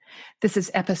This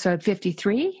is episode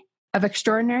 53 of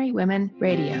Extraordinary Women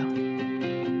Radio.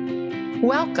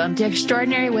 Welcome to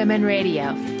Extraordinary Women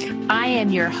Radio. I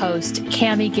am your host,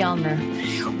 Cami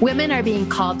Gellner. Women are being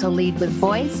called to lead with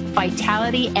voice,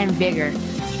 vitality, and vigor.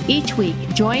 Each week,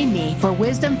 join me for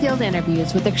wisdom-filled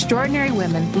interviews with extraordinary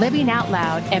women living out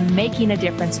loud and making a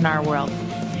difference in our world.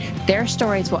 Their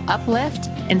stories will uplift,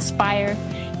 inspire,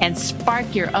 and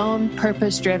spark your own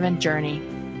purpose-driven journey.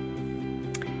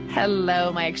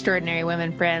 Hello, my extraordinary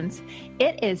women friends.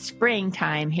 It is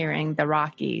springtime here in the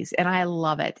Rockies, and I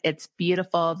love it. It's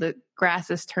beautiful. The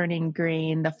grass is turning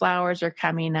green. The flowers are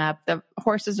coming up. The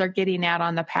horses are getting out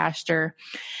on the pasture.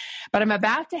 But I'm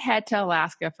about to head to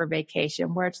Alaska for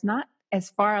vacation, where it's not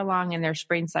as far along in their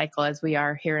spring cycle as we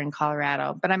are here in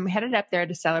Colorado. But I'm headed up there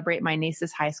to celebrate my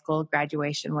niece's high school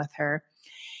graduation with her.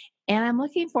 And I'm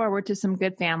looking forward to some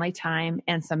good family time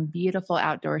and some beautiful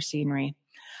outdoor scenery.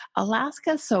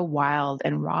 Alaska is so wild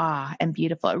and raw and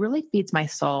beautiful. It really feeds my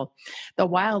soul. The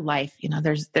wildlife,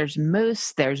 there's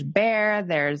moose, there's bear,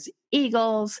 there's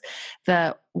eagles,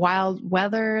 the wild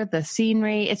weather, the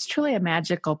scenery. It's truly a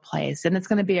magical place, and it's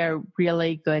going to be a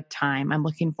really good time. I'm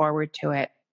looking forward to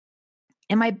it.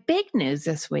 And my big news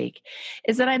this week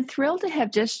is that I'm thrilled to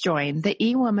have just joined the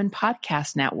eWoman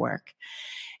Podcast Network.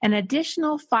 An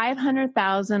additional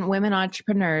 500,000 women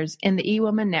entrepreneurs in the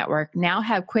eWoman Network now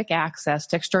have quick access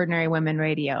to Extraordinary Women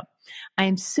Radio. I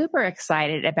am super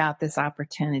excited about this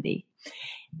opportunity.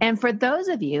 And for those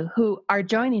of you who are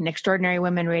joining Extraordinary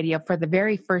Women Radio for the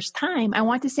very first time, I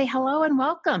want to say hello and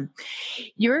welcome.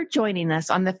 You're joining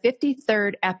us on the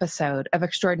 53rd episode of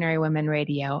Extraordinary Women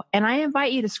Radio, and I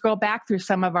invite you to scroll back through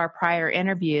some of our prior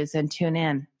interviews and tune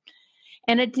in.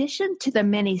 In addition to the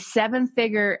many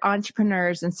seven-figure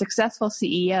entrepreneurs and successful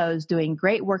CEOs doing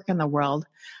great work in the world,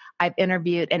 I've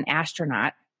interviewed an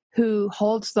astronaut who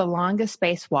holds the longest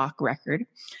spacewalk record,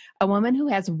 a woman who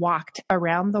has walked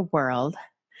around the world,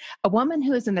 a woman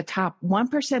who is in the top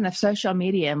 1% of social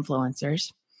media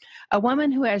influencers, a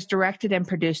woman who has directed and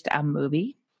produced a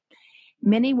movie,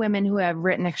 many women who have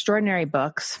written extraordinary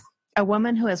books, a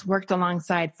woman who has worked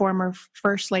alongside former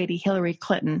First Lady Hillary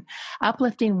Clinton,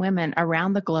 uplifting women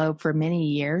around the globe for many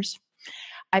years.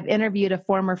 I've interviewed a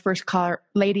former First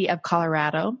Lady of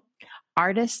Colorado,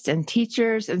 artists and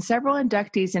teachers, and several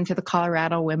inductees into the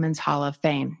Colorado Women's Hall of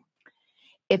Fame.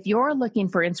 If you're looking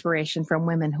for inspiration from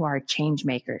women who are change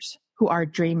makers, who are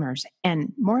dreamers,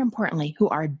 and more importantly, who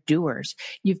are doers,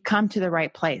 you've come to the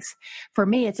right place. For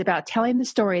me, it's about telling the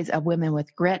stories of women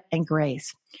with grit and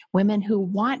grace, women who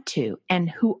want to and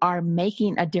who are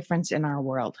making a difference in our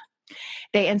world.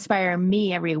 They inspire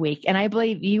me every week, and I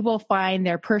believe you will find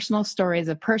their personal stories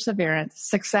of perseverance,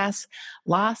 success,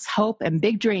 loss, hope, and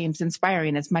big dreams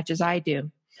inspiring as much as I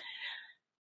do.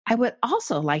 I would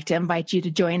also like to invite you to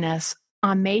join us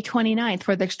on May 29th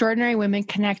for the Extraordinary Women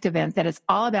Connect event that is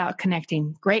all about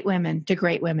connecting great women to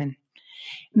great women.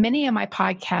 Many of my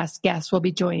podcast guests will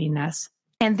be joining us,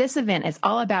 and this event is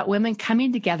all about women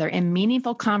coming together in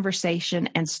meaningful conversation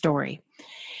and story.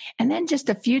 And then just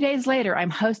a few days later, I'm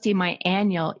hosting my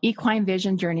annual Equine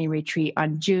Vision Journey Retreat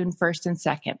on June 1st and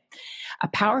 2nd, a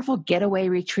powerful getaway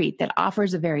retreat that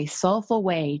offers a very soulful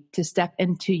way to step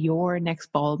into your next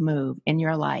bold move in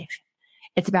your life.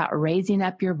 It's about raising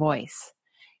up your voice,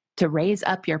 to raise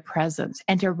up your presence,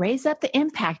 and to raise up the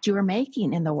impact you are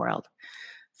making in the world.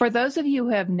 For those of you who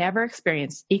have never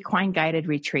experienced equine guided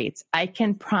retreats, I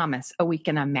can promise a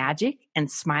weekend of magic and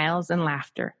smiles and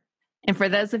laughter. And for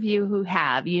those of you who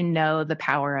have, you know the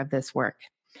power of this work.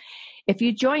 If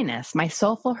you join us, my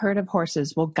soulful herd of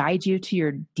horses will guide you to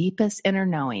your deepest inner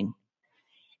knowing,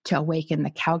 to awaken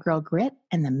the cowgirl grit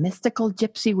and the mystical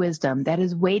gypsy wisdom that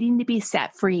is waiting to be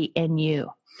set free in you.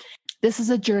 This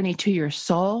is a journey to your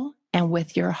soul and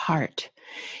with your heart.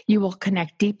 You will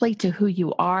connect deeply to who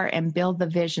you are and build the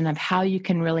vision of how you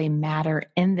can really matter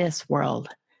in this world.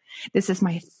 This is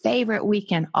my favorite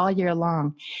weekend all year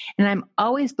long, and I'm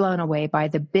always blown away by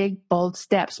the big, bold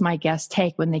steps my guests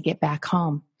take when they get back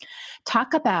home.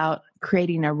 Talk about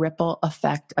creating a ripple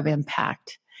effect of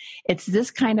impact. It's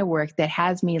this kind of work that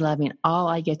has me loving all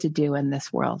I get to do in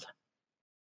this world.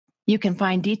 You can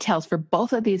find details for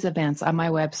both of these events on my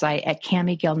website at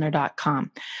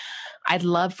camigellner.com. I'd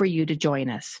love for you to join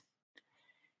us.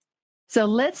 So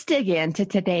let's dig into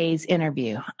today's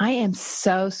interview. I am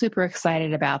so super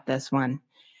excited about this one.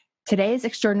 Today's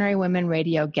Extraordinary Women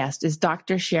Radio guest is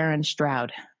Dr. Sharron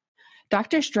Stroud.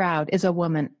 Dr. Stroud is a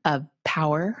woman of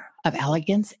power, of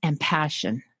elegance, and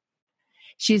passion.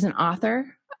 She's an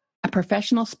author, a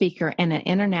professional speaker, and an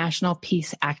international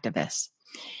peace activist.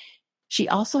 She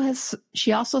also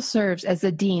serves as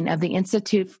the dean of the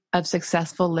Institute of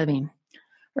Successful Living.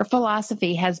 Her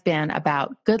philosophy has been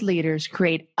about good leaders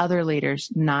create other leaders,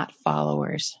 not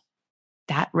followers.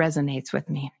 That resonates with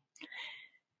me.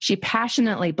 She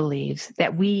passionately believes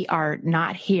that we are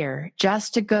not here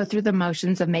just to go through the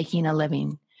motions of making a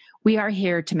living. We are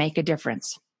here to make a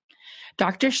difference.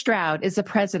 Dr. Stroud is the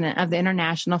president of the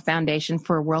International Foundation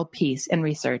for World Peace and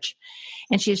Research,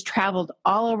 and she has traveled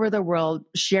all over the world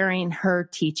sharing her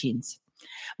teachings.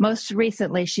 Most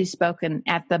recently, she's spoken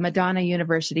at the Madonna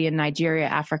University in Nigeria,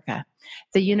 Africa,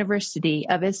 the University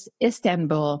of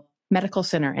Istanbul Medical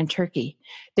Center in Turkey,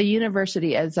 the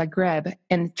University of Zagreb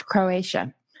in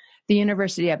Croatia, the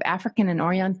University of African and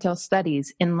Oriental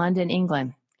Studies in London,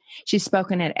 England. She's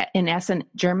spoken in Essen,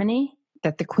 Germany,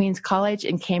 at the Queen's College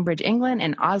in Cambridge, England,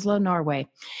 and Oslo, Norway.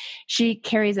 She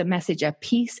carries a message of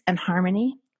peace and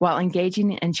harmony while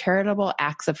engaging in charitable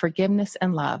acts of forgiveness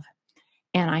and love.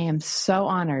 And I am so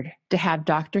honored to have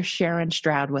Dr. Sharron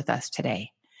Stroud with us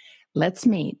today. Let's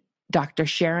meet Dr.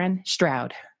 Sharron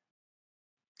Stroud.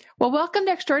 Well, welcome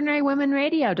to Extraordinary Women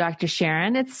Radio, Dr.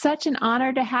 Sharron. It's such an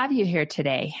honor to have you here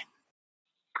today.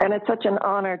 And it's such an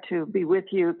honor to be with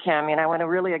you, Cammie, and I want to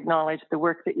really acknowledge the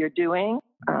work that you're doing.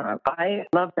 I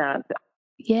love that.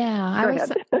 Yeah,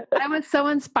 I was so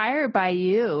inspired by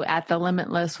you at the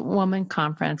Limitless Woman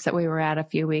Conference that we were at a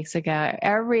few weeks ago.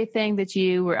 Everything that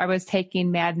I was taking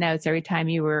mad notes every time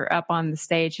you were up on the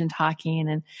stage and talking.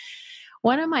 And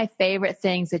one of my favorite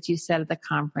things that you said at the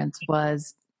conference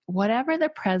was, whatever the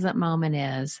present moment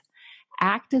is,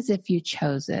 act as if you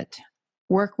chose it.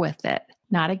 Work with it,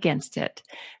 not against it.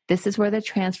 This is where the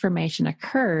transformation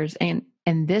occurs, and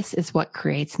this is what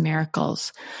creates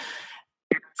miracles.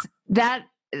 That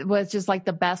was just like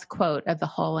the best quote of the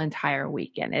whole entire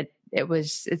weekend.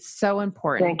 It's so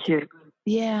important. Thank you.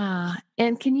 Yeah.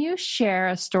 And can you share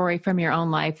a story from your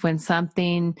own life when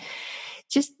something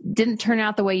just didn't turn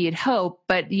out the way you'd hoped,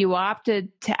 but you opted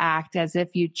to act as if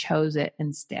you chose it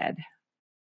instead?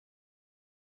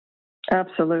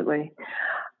 Absolutely.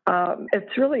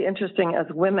 It's really interesting as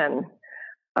women,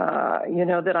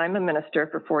 that I'm a minister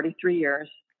for 43 years.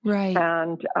 Right.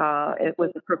 And it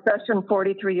was a profession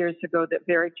 43 years ago that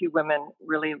very few women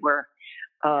really were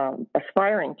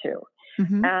aspiring to.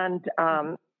 Mm-hmm.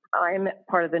 And I'm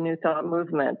part of the New Thought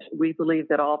movement. We believe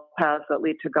that all paths that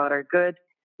lead to God are good.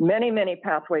 Many, many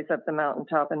pathways up the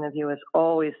mountaintop, and the view is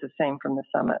always the same from the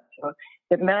summit. So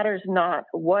it matters not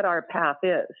what our path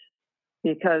is,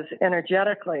 because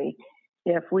energetically,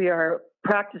 if we are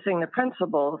practicing the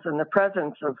principles in the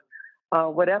presence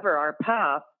of whatever our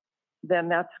path, then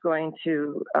that's going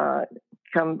to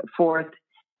come forth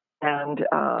and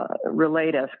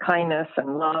relate as kindness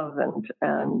and love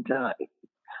and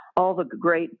all the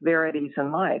great verities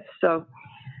in life. So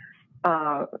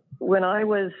when I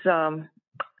was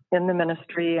in the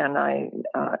ministry, and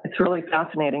it's really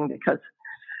fascinating because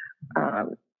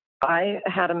I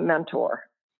had a mentor,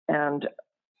 and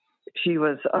she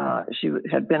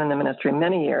had been in the ministry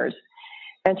many years,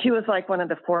 and she was like one of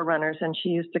the forerunners, and she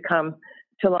used to come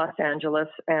to Los Angeles,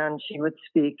 and she would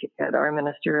speak at our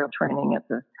ministerial training at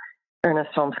the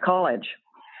Ernest Holmes College.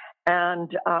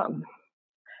 And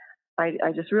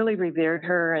I just really revered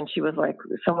her, and she was like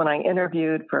someone I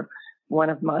interviewed for one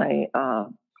of my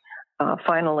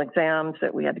final exams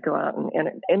that we had to go out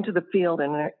and into the field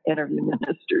and interview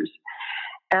ministers.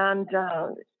 And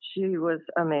she was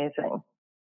amazing.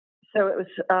 So it was,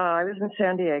 I was in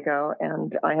San Diego,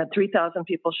 and I had 3,000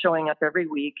 people showing up every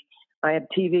week. I had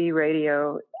TV,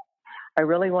 radio. I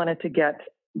really wanted to get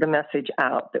the message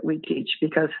out that we teach,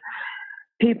 because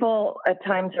people at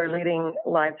times are leading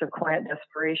lives of quiet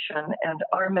desperation, and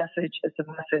our message is a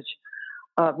message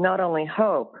of not only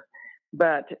hope,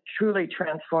 but truly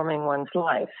transforming one's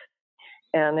life.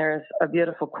 And there's a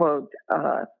beautiful quote,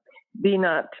 be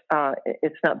not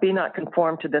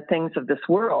conformed to the things of this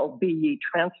world, be ye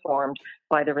transformed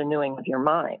by the renewing of your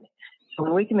mind. So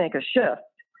when we can make a shift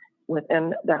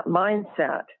within that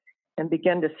mindset and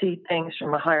begin to see things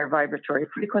from a higher vibratory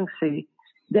frequency,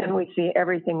 then we see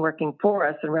everything working for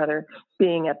us, and rather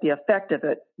being at the effect of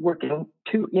it working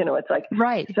to, it's like,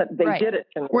 right. So they right. did it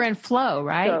to me. We're in flow,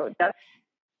 right? So that's,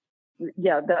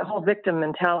 the whole victim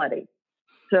mentality.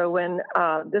 So when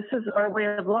this is our way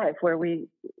of life, where we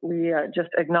just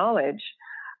acknowledge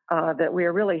that we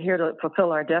are really here to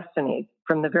fulfill our destiny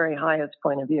from the very highest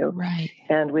point of view. Right.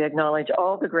 And we acknowledge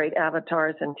all the great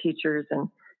avatars and teachers and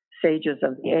sages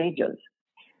of the ages.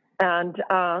 And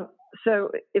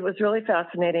so it was really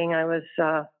fascinating. I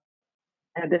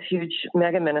had this huge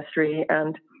mega ministry,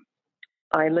 and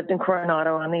I lived in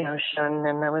Coronado on the ocean,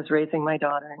 and I was raising my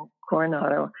daughter in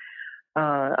Coronado.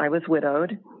 I was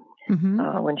widowed,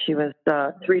 Mm-hmm. when she was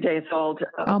 3 days old.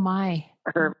 Oh my!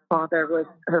 Her father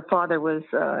was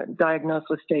diagnosed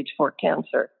with stage 4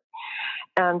 cancer,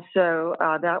 and so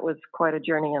that was quite a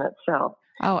journey in itself.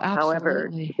 Oh, However,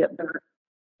 absolutely.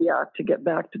 to get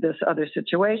back to this other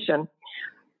situation,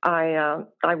 I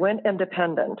went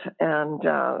independent,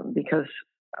 and because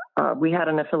we had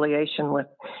an affiliation with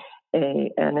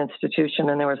an institution,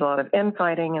 and there was a lot of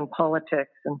infighting and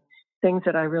politics and things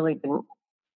that I really didn't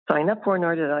sign up for,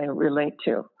 nor did I relate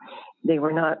to. They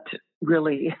were not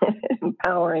really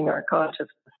empowering our consciousness.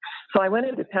 So I went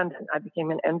independent. I became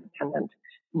an independent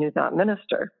New Thought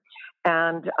minister.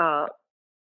 And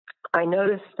I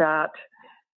noticed that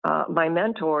my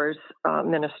mentor's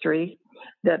ministry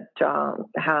that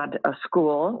had a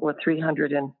school with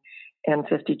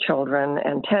 350 children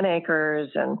and 10 acres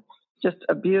and just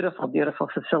a beautiful, beautiful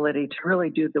facility to really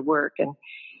do the work and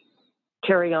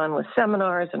carry on with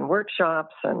seminars and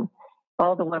workshops and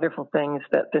all the wonderful things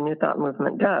that the New Thought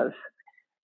movement does.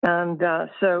 And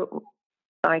so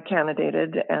I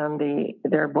candidated, and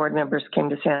their board members came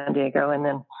to San Diego and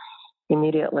then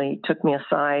immediately took me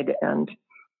aside and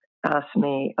asked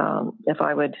me if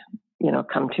I would,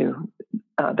 come to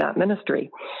that ministry.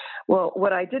 Well,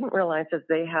 what I didn't realize is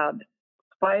they had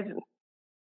 5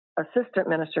 assistant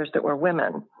ministers that were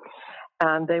women,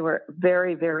 and they were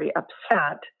very, very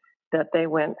upset that they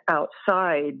went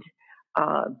outside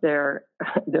their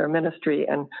ministry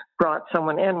and brought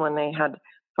someone in when they had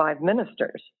 5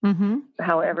 ministers. Mm-hmm.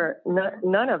 However,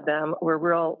 none of them were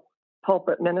real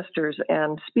pulpit ministers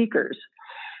and speakers.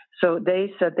 So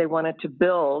they said they wanted to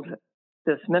build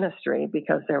this ministry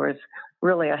because there was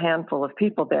really a handful of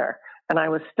people there. And I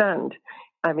was stunned.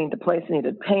 I mean, the place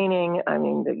needed painting. I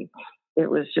mean, it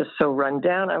was just so run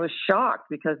down. I was shocked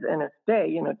because in its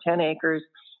day, 10 acres,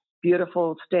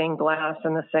 beautiful stained glass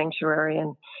in the sanctuary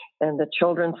and the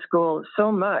children's school,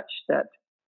 so much that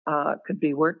could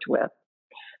be worked with.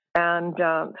 And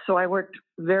so I worked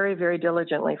very, very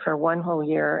diligently for 1 whole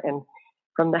year. And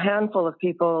from the handful of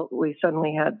people, we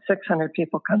suddenly had 600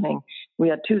 people coming. We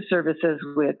had 2 services.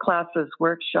 We had classes,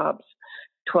 workshops,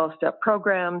 12-step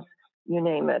programs, you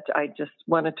name it. I just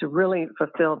wanted to really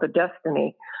fulfill the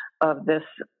destiny of this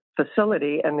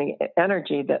facility and the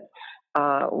energy that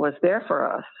was there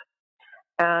for us.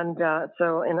 And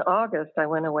so in August, I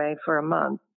went away for a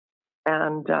month,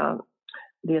 and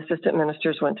the assistant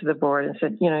ministers went to the board and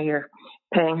said, you're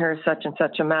paying her such and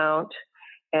such amount.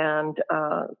 And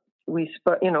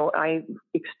I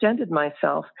extended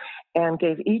myself and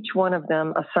gave each one of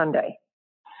them a Sunday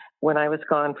when I was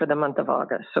gone for the month of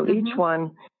August. So Mm-hmm. each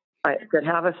one I could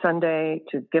have a Sunday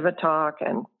to give a talk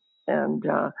and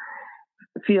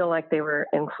feel like they were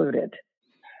included.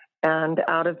 And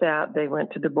out of that, they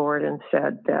went to the board and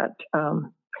said that,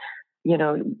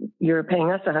 you're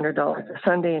paying us $100 a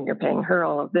Sunday and you're paying her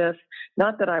all of this.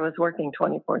 Not that I was working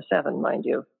 24/7, mind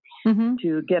you, Mm-hmm.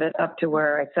 to get it up to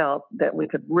where I felt that we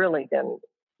could really then,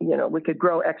 we could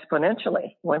grow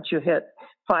exponentially. Once you hit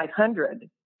 500,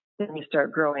 then you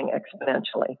start growing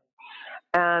exponentially.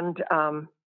 And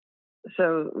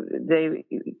so they,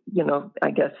 I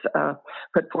guess,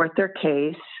 put forth their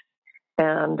case.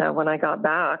 And when I got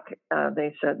back,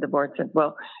 the board said,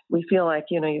 well, we feel like,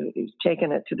 you've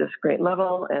taken it to this great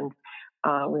level, and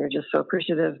we are just so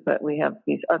appreciative, but we have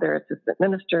these other assistant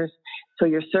ministers, so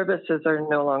your services are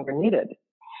no longer needed.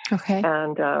 Okay.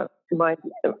 And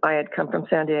I had come from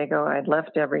San Diego. I had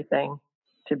left everything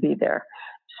to be there.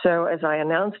 So as I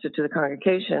announced it to the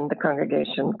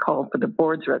congregation called for the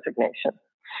board's resignation.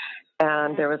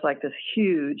 And there was like this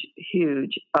huge,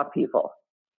 huge upheaval.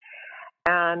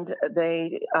 And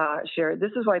they shared,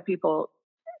 this is why people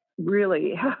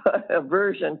really have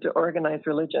aversion to organized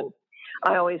religion.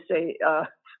 I always say,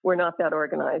 we're not that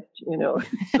organized,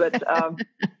 but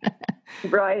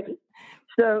right.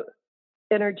 So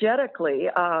energetically,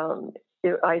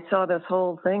 I saw this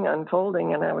whole thing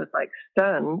unfolding and I was like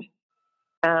stunned.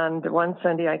 And one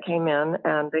Sunday I came in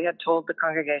and they had told the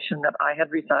congregation that I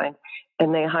had resigned,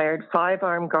 and they hired 5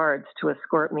 armed guards to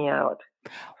escort me out.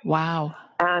 Wow.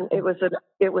 And it was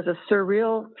a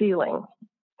surreal feeling.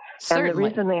 Certainly. And the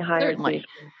reason they hired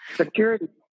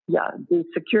these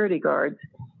security guards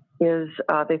is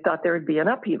they thought there would be an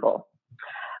upheaval.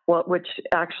 Well, which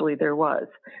actually there was.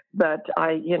 But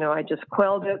I just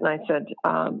quelled it and I said,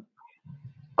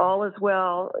 all is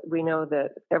well. We know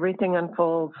that everything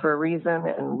unfolds for a reason,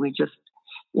 and we just,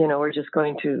 we're just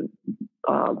going to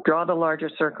draw the larger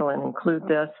circle and include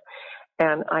this.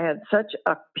 And I had such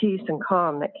a peace and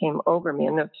calm that came over me.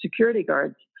 And the security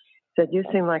guards said, you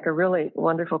seem like a really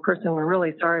wonderful person. We're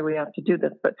really sorry we have to do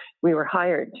this, but we were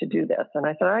hired to do this. And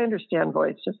I said, I understand,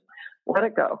 boys, just let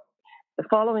it go. the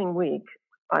following week,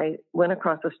 I went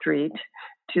across the street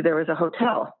there was a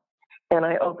hotel, and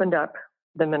I opened up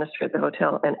the ministry at the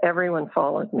hotel, and everyone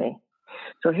followed me.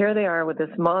 So here they are with this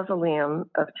mausoleum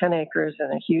of 10 acres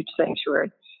and a huge sanctuary,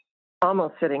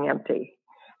 almost sitting empty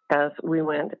as we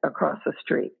went across the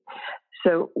street.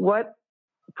 So what,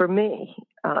 for me,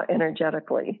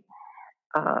 energetically,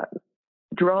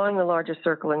 drawing the larger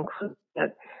circle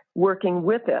and working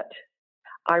with it,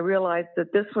 I realized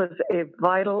that this was a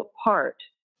vital part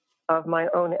of my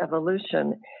own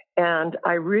evolution. And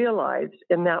I realized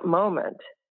in that moment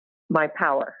my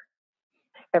power.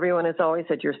 Everyone has always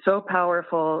said, you're so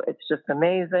powerful, it's just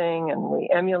amazing, and we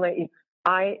emulate you.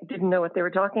 I didn't know what they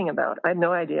were talking about. I had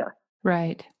no idea.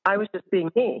 Right. I was just being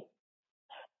me,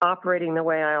 operating the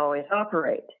way I always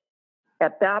operate.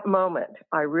 At that moment,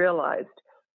 I realized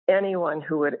anyone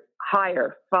who would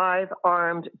hire 5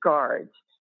 armed guards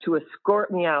to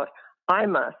escort me out, I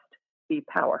must be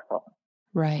powerful.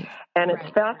 Right. And it's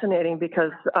fascinating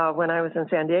because when I was in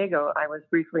San Diego, I was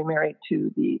briefly married to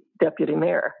the deputy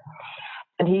mayor.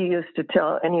 And he used to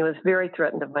tell, and he was very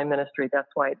threatened of my ministry. That's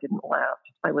why it didn't last.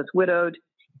 I was widowed,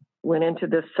 went into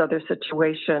this other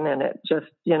situation, and it just,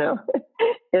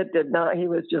 it did not. He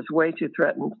was just way too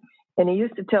threatened. And he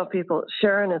used to tell people,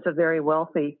 Sharron is a very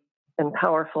wealthy and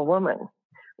powerful woman.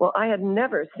 Well, I had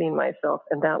never seen myself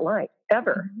in that light,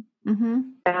 ever. Mm-hmm.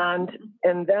 And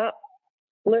in that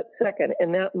split second,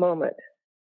 in that moment,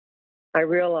 I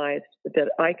realized that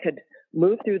I could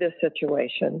move through this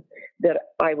situation, that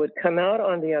I would come out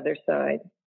on the other side,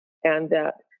 and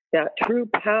that true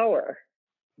power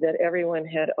that everyone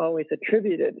had always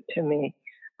attributed to me,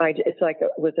 it's like it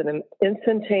was an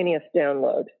instantaneous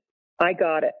download. I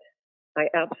got it. I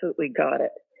absolutely got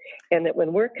it. And that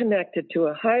when we're connected to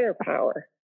a higher power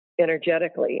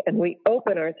energetically and we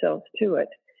open ourselves to it,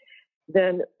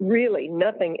 then really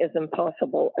nothing is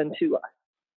impossible unto us.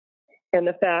 And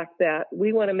the fact that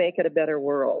we want to make it a better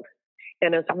world.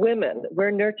 And as women,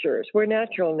 we're nurturers, we're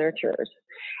natural nurturers,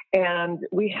 and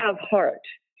we have heart.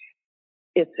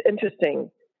 It's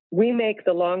interesting. We make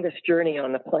the longest journey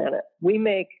on the planet. We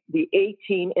make the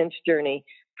 18-inch journey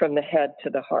from the head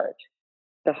to the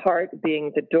heart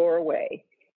being the doorway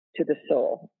to the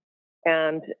soul.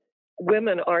 And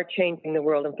women are changing the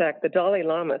world. In fact, the Dalai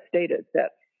Lama stated that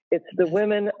it's the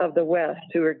women of the West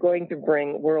who are going to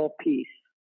bring world peace.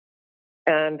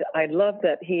 And I love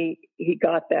that he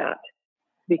got that,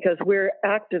 because we're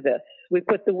activists. We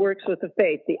put the works with the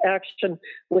faith, the action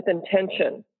with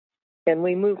intention, and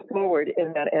we move forward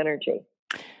in that energy.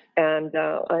 And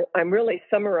I'm really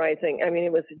summarizing. I mean,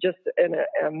 it was just an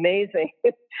amazing,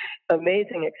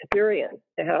 amazing experience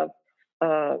to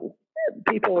have.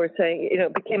 People were saying,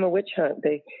 it became a witch hunt.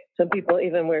 Some people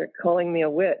even were calling me a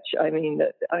witch. I mean,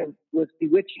 that I was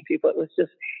bewitching people.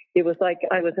 It was like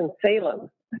I was in Salem.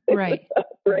 Right.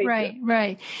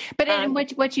 Right. But and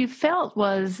what you felt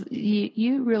was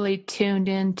you really tuned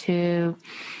into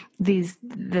this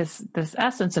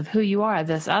essence of who you are,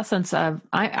 this essence of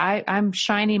I'm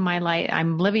shining my light.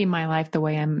 I'm living my life the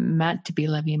way I'm meant to be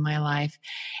living my life.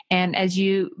 And as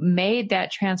you made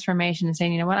that transformation and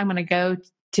saying, you know what, I'm going to go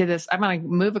to this, I'm going to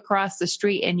move across the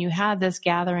street, and you had this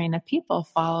gathering of people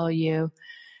follow you.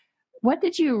 What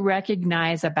did you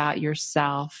recognize about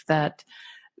yourself that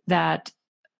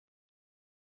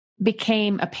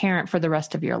became apparent for the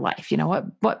rest of your life?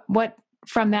 What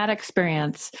from that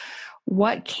experience,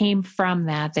 what came from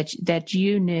that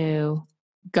you knew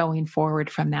going forward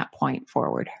from that point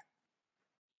forward?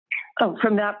 Oh,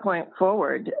 from that point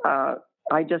forward,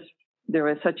 there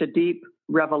was such a deep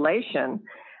revelation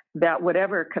that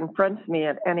whatever confronts me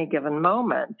at any given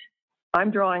moment,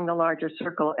 I'm drawing the larger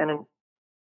circle.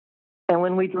 And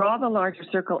when we draw the larger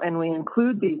circle and we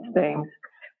include these things,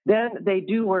 then they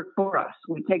do work for us.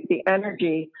 We take the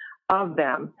energy of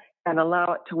them and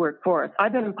allow it to work for us.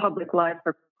 I've been in public life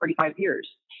for 45 years.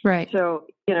 Right. So,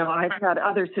 I've had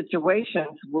other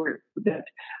situations that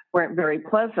weren't very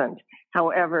pleasant.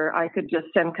 However, I could just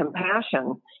send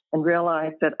compassion and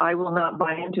realize that I will not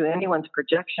buy into anyone's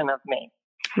projection of me.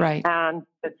 Right. And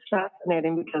it's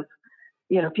fascinating because,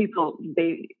 people,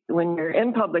 when you're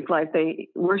in public life, they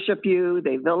worship you,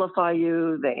 they vilify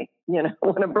you, they,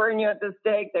 want to burn you at the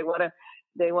stake. They want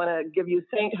to give you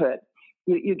sainthood.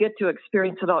 You get to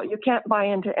experience it all. You can't buy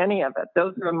into any of it.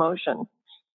 Those are emotions.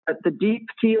 But the deep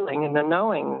feeling and the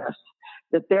knowingness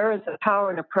that there is a power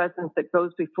and a presence that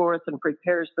goes before us and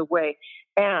prepares the way.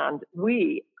 And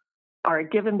we are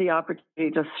given the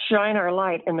opportunity to shine our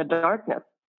light in the darkness.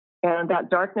 And that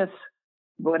darkness,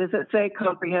 what does it say?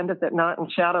 Comprehendeth it not,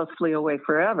 and shadows flee away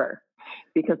forever.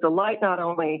 Because the light not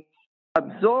only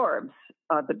absorbs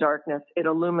the darkness, it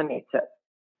illuminates it.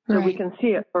 so we Right. can see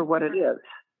it for what it is.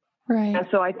 Right. And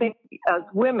so I think as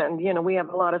women, we have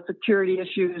a lot of security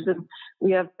issues, and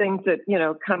we have things that,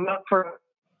 come up for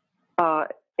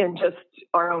in just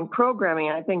our own programming.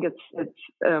 I think it's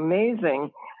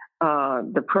amazing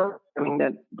the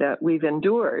programming that we've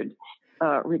endured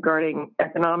regarding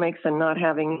economics and not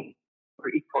having for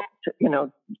equal,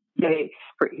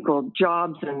 for equal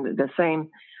jobs and the same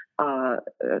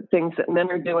things that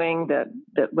men are doing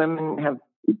that women have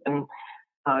been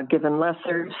given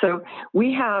lesser. So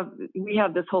we have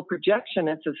this whole projection.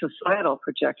 It's a societal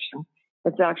projection.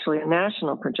 It's actually a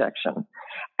national projection.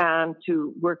 And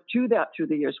to work through that through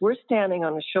the years, we're standing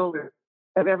on the shoulder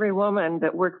of every woman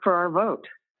that worked for our vote.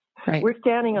 Right. We're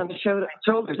standing on the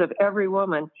shoulders of every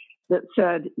woman that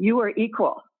said, you are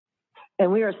equal.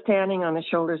 And we are standing on the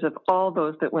shoulders of all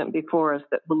those that went before us,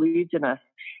 that believed in us,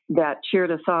 that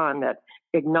cheered us on, that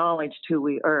acknowledged who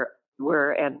we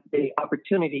were and the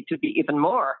opportunity to be even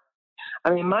more.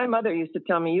 I mean, my mother used to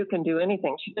tell me, you can do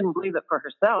anything. She didn't believe it for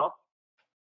herself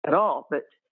at all, but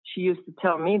she used to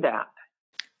tell me that,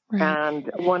 Right. and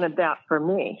wanted that for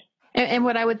me. And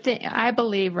what I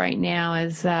believe right now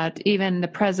is that even the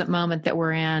present moment that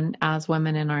we're in as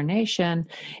women in our nation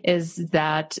is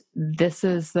that this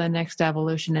is the next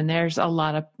evolution. And there's a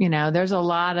lot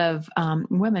of,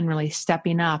 women really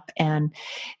stepping up and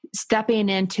stepping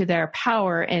into their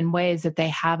power in ways that they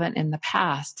haven't in the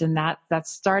past. And that's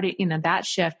starting, that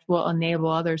shift will enable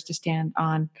others to stand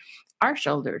on our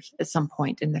shoulders at some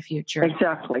point in the future.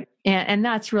 Exactly. And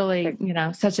that's really,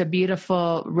 such a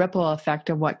beautiful ripple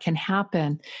effect of what can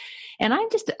happen. And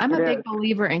I'm a big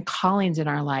believer in callings in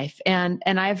our life. And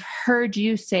I've heard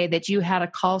you say that you had a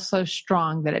call so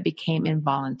strong that it became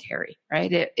involuntary,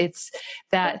 right? It's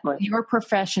that your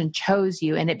profession chose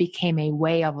you and it became a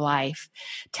way of life.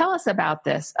 Tell us about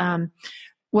this.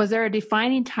 Was there a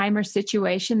defining time or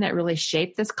situation that really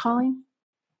shaped this calling?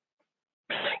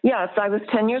 Yes, I was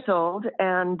 10 years old,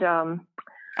 and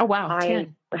oh wow,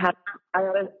 10. I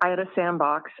had a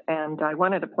sandbox, and I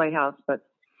wanted a playhouse, but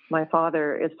my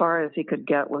father, as far as he could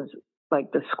get, was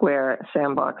like the square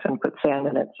sandbox and put sand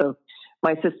in it. So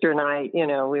my sister and I,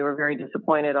 we were very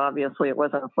disappointed. Obviously, it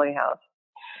wasn't a playhouse.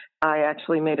 I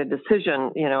actually made a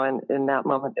decision, in that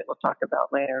moment that we'll talk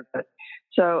about later. But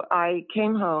so I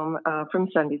came home from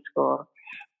Sunday school,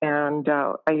 and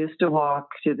I used to walk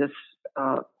to this.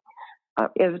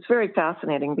 It was very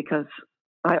fascinating because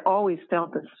I always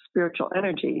felt this spiritual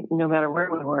energy, no matter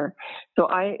where we were. So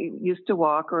I used to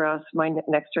walk, or else my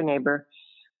next door neighbor,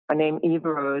 named Eve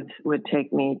Rhodes, would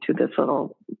take me to this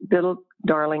little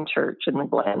darling church in the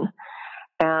Glen.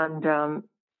 And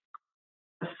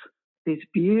these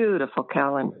beautiful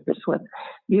calendars with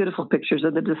beautiful pictures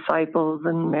of the disciples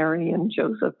and Mary and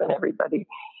Joseph and everybody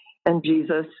and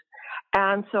Jesus.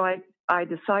 And so I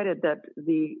decided that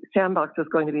the sandbox was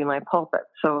going to be my pulpit.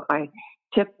 So I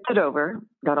tipped it over,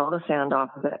 got all the sand off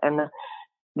of it, and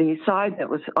the side that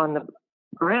was on the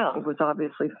ground was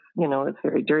obviously, it's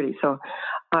very dirty. So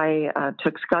I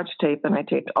took Scotch tape and I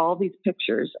taped all these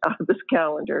pictures out of this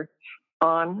calendar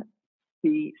on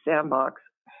the sandbox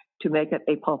to make it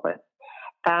a pulpit.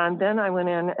 And then I went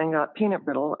in and got peanut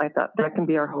brittle. I thought that can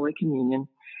be our Holy Communion.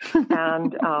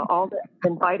 And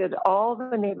invited all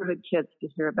the neighborhood kids to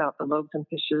hear about the loaves and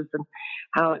fishes and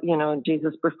how,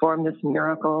 Jesus performed this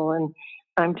miracle. And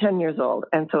I'm 10 years old.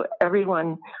 And so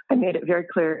I made it very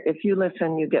clear, if you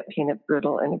listen, you get peanut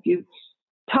brittle. And if you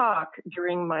talk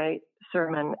during my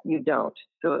sermon, you don't.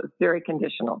 So it was very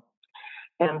conditional.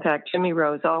 And in fact, Jimmy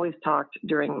Rose always talked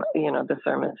during, the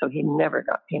sermon, so he never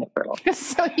got peanut brittle.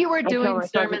 So you were doing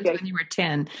sermons when you were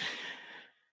 10.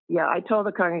 Yeah, I told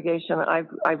the congregation,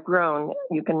 I've grown.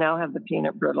 You can now have the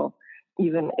peanut brittle,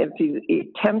 even if you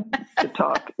attempt to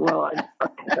talk. Well,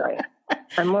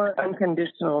 I'm more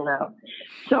unconditional now.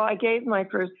 So I gave my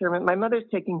first sermon. My mother's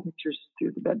taking pictures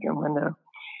through the bedroom window.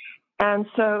 And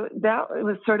so that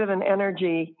was sort of an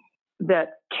energy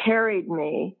that carried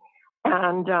me.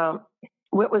 And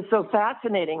what was so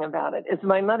fascinating about it is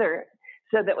my mother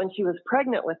said that when she was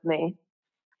pregnant with me,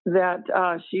 that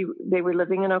they were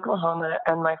living in Oklahoma,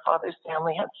 and my father's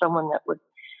family had someone that was,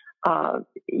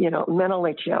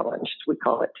 mentally challenged. We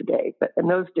call it today, but in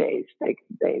those days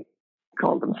they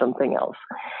called them something else.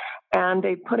 And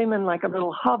they put him in like a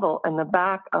little hovel in the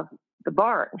back of the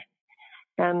barn,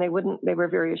 and they were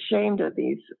very ashamed of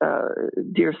these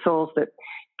dear souls that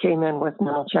came in with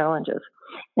mental challenges.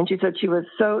 And she said she was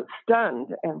so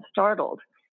stunned and startled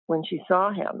when she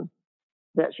saw him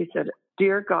that she said,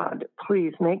 "Dear God,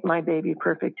 please make my baby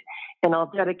perfect, and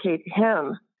I'll dedicate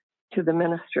him to the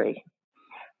ministry."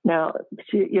 Now,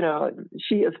 she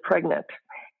is pregnant,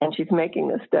 and she's making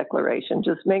this declaration,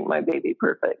 just make my baby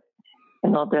perfect,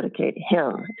 and I'll dedicate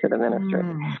him to the ministry.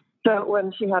 So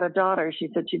when she had a daughter, she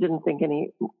said she didn't think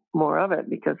any more of it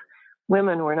because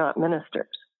women were not ministers.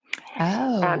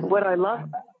 Oh. And what I love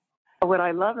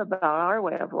about our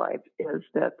way of life is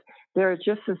that there are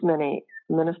just as many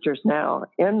ministers now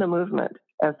in the movement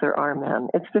as there are men.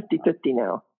 It's 50-50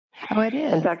 now. Oh, it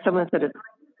is. In fact, someone said it's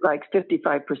like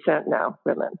 55% now,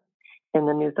 women in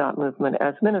the New Thought movement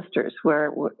as ministers,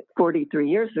 where 43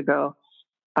 years ago,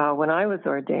 when I was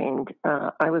ordained,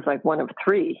 I was like one of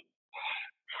three.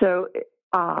 So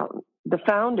the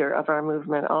founder of our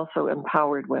movement also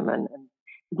empowered women and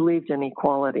believed in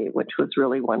equality, which was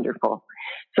really wonderful.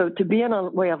 So to be in a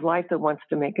way of life that wants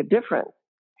to make a difference,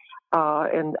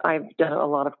 and I've done a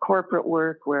lot of corporate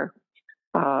work where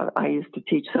I used to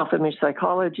teach self-image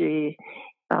psychology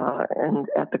and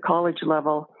at the college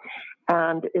level,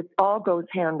 and it all goes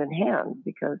hand in hand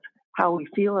because how we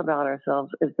feel about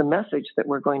ourselves is the message that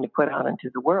we're going to put out into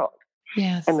the world.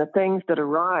 Yes. And the things that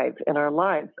arrive in our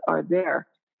lives are there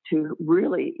to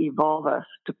really evolve us,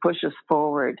 to push us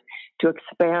forward, to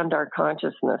expand our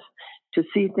consciousness, to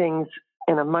see things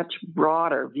in a much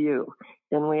broader view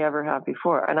than we ever have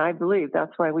before. And I believe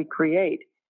that's why we create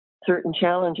certain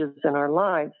challenges in our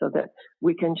lives so that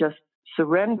we can just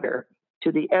surrender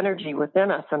to the energy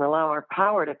within us and allow our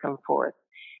power to come forth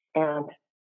and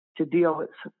to deal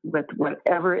with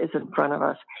whatever is in front of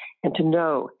us and to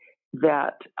know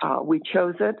that we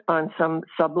chose it on some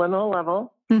subliminal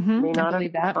level. Mm-hmm. May not I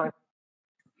believe that.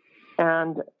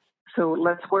 And so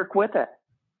let's work with it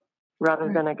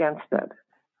rather than against it.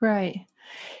 Right.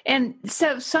 And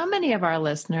so many of our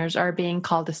listeners are being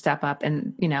called to step up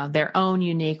in, their own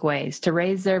unique ways to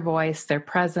raise their voice, their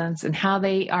presence, and how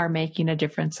they are making a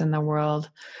difference in the world.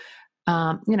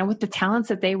 With the talents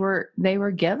that they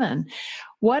were given.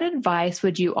 What advice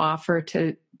would you offer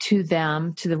to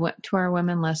them, to our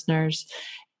women listeners,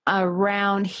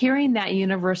 around hearing that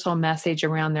universal message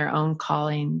around their own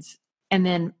callings, and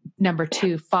then number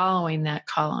 2, following that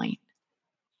calling?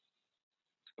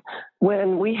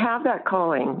 When we have that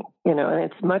calling, and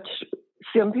it's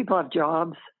some people have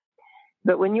jobs,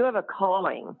 but when you have a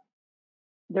calling,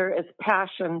 there is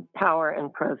passion, power,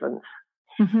 and presence.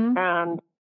 Mm-hmm. And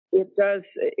it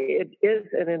is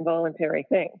an involuntary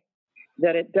thing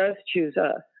that it does choose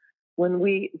us. When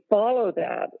we follow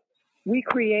that, we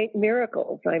create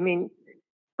miracles. I mean,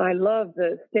 I love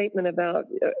the statement about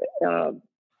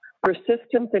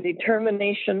persistence and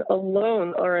determination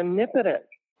alone are omnipotent,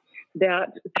 that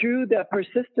through the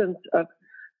persistence of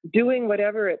doing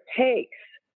whatever it takes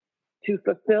to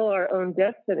fulfill our own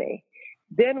destiny,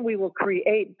 then we will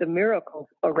create the miracles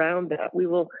around that. We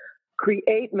will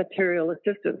create material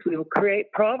assistance. We will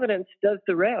create providence does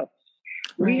the rest.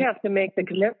 Right. We have to make the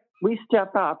commitment. We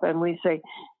step up and we say,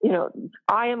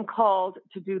 I am called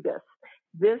to do this.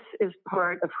 This is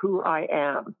part of who I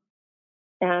am.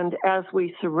 And as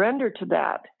we surrender to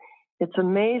that, it's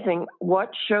amazing what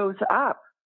shows up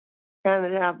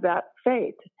and have that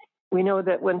faith. We know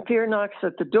that when fear knocks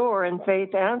at the door and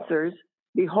faith answers,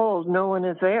 behold, no one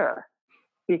is there,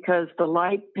 because the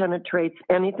light penetrates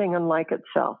anything unlike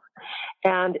itself.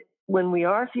 And when we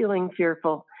are feeling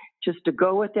fearful, just to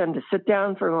go within, to sit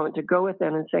down for a moment, to go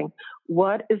within and saying,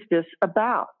 what is this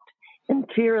about? And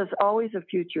fear is always a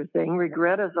future thing.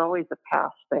 Regret is always a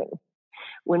past thing.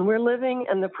 When we're living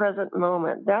in the present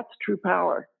moment, that's true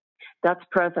power. That's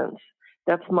presence.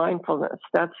 That's mindfulness.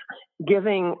 That's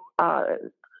giving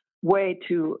way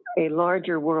to a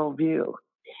larger worldview.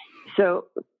 So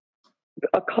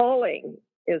a calling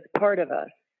is part of us.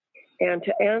 And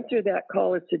to answer that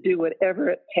call is to do whatever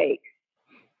it takes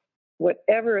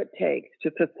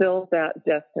to fulfill that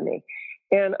destiny.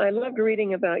 And I loved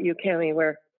reading about you, Cami,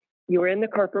 where you were in the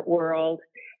corporate world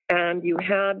and you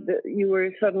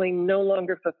were suddenly no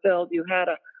longer fulfilled. You had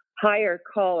a higher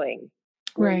calling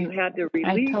where you had to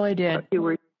release what you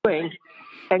were doing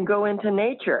and go into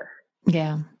nature.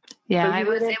 Yeah. Yeah.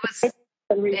 So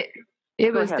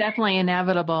it was definitely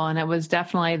inevitable. And it was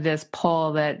definitely this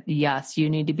pull that, yes, you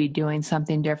need to be doing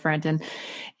something different. And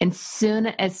as soon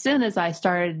as I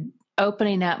started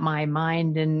opening up my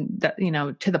mind and,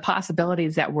 to the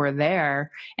possibilities that were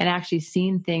there and actually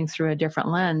seeing things through a different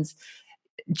lens,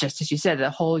 just as you said, the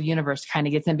whole universe kind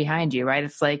of gets in behind you, right?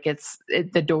 It's like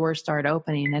the doors start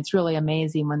opening. It's really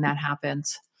amazing when that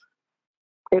happens.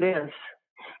 It is.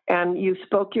 And you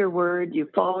spoke your word, you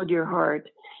followed your heart.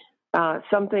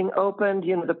 Something opened,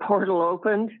 the portal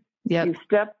opened. Yep. You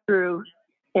stepped through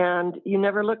and you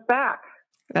never looked back.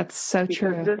 That's so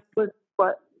true. This was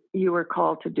what you were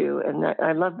called to do. And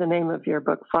I love the name of your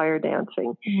book, Fire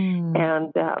Dancing.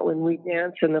 And that when we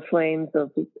dance in the flames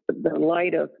of the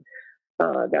light of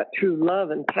that true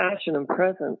love and passion and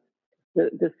presence,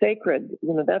 the sacred,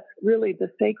 that's really the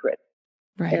sacred.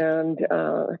 Right. And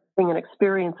having an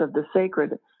experience of the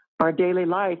sacred, our daily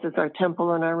life is our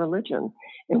temple and our religion,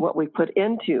 and what we put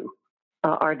into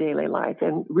our daily life,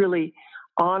 and really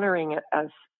honoring it as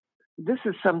this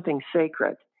is something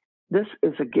sacred. This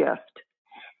is a gift,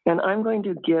 and I'm going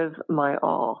to give my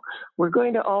all. We're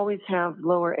going to always have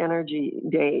lower energy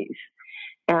days,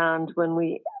 and when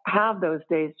we have those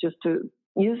days, just to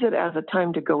use it as a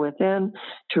time to go within,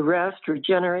 to rest,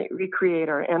 regenerate, recreate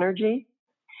our energy,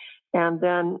 and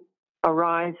then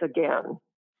arise again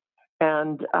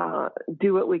and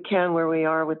do what we can where we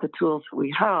are with the tools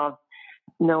we have,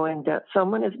 knowing that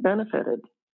someone has benefited,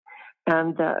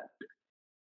 and that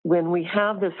when we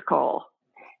have this call,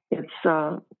 it's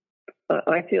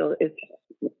I feel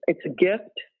it's a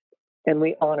gift, and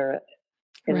we honor it,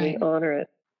 and Right. we honor it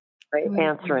by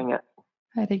answering it.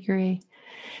 I'd agree.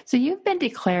 So you've been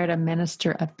declared a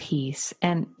minister of peace,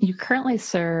 and you currently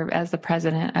serve as the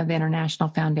president of the International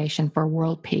Foundation for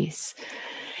World Peace.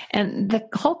 And the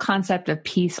whole concept of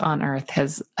peace on earth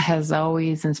has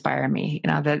always inspired me.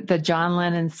 The John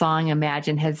Lennon song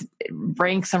 "Imagine" has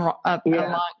ranks along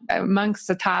amongst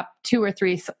the top 2 or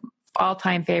 3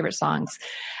 all-time favorite songs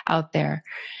out there.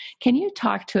 Can you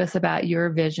talk to us about your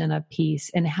vision of peace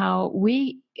and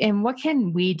what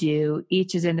can we do,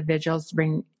 each as individuals, to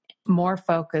bring more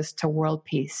focus to world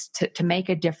peace, to make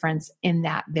a difference in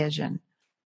that vision?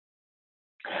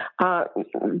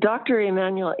 Dr.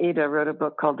 Emmanuel Ida wrote a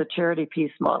book called The Charity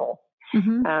Peace Model.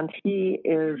 And he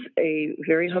is a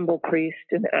very humble priest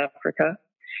in Africa.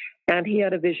 And he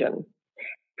had a vision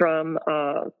from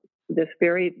this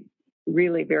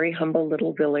really very humble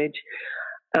little village.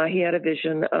 He had a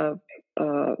vision of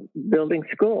building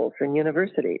schools and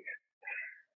universities.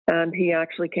 And he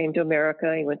actually came to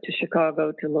America. He went to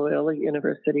Chicago to Loyola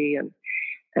University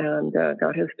and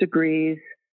got his degrees,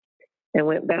 and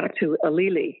went back to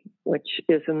Alili, which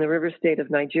is in the river state of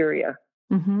Nigeria.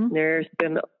 There's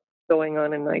been going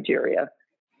on in Nigeria.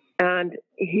 And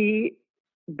he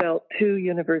built 2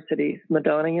 universities,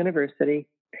 Madonna University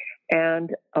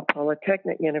and a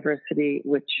Polytechnic University,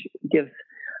 which gives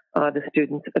the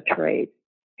students a trade.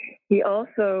 He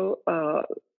also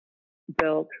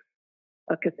built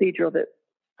a cathedral that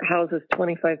houses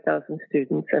 25,000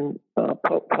 students, and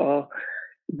Pope Paul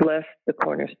blessed the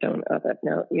cornerstone of it.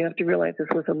 Now, you have to realize this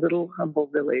was a little humble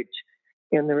village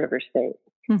in the river state.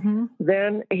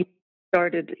 Then he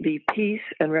started the Peace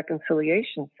and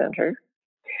Reconciliation Center,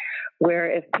 where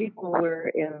if people were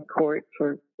in court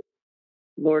for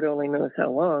Lord only knows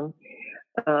how long,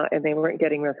 and they weren't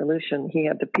getting resolution, he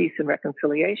had the Peace and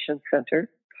Reconciliation Center,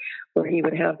 where he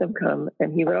would have them come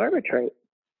and he would arbitrate.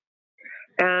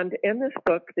 And in this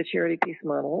book, The Charity Peace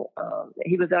Model,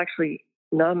 he was actually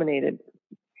nominated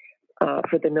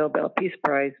for the Nobel Peace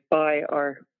Prize by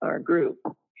our group.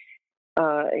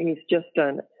 He's just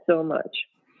done so much.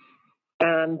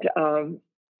 And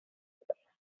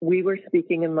we were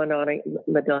speaking in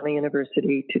Madonna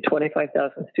University to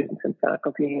 25,000 students and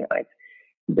faculty. I've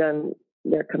done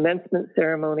their commencement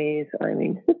ceremonies,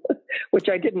 which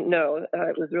I didn't know.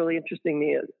 It was really interesting.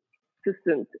 The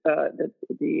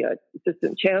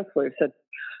assistant chancellor said,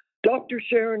 "Dr.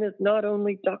 Sharron is not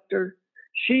only doctor,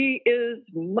 she is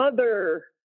mother,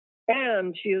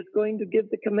 and she is going to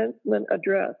give the commencement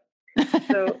address."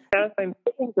 So as I'm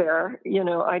sitting there,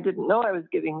 I didn't know I was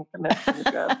giving the commencement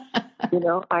address.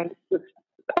 I just,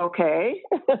 okay,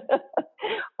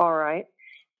 all right.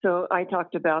 So I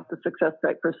talked about the success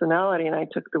type personality, and I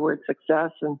took the word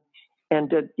success and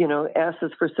did, S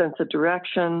is for sense of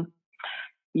direction,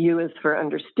 U is for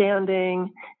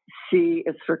understanding, C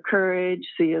is for courage,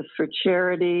 C is for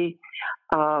charity,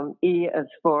 E is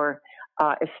for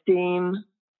esteem,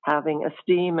 having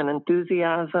esteem and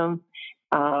enthusiasm,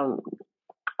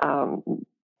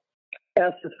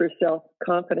 S is for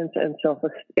self-confidence and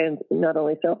not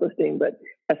only self-esteem, but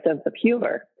a sense of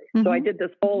humor. So I did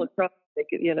this whole acrostic,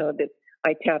 that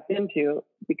I tapped into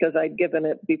because I'd given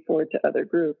it before to other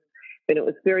groups, and it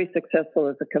was very successful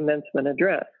as a commencement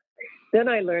address. Then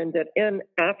I learned that in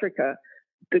Africa,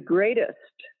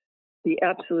 the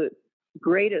absolute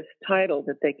greatest title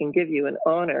that they can give you in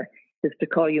honor is to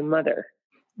call you mother.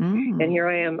 And here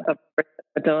I am at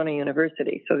Madonna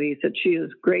University. So he said, "She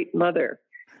is great mother."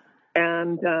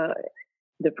 And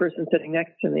the person sitting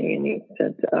next to me, and he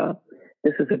said,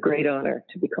 "This is a great honor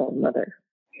to be called mother."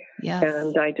 Yes.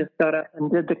 And I just got up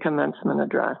and did the commencement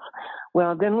address.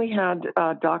 Well, then we had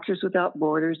Doctors Without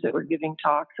Borders that were giving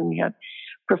talks, and we had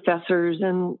professors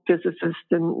and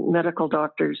physicists and medical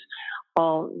doctors,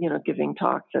 all, giving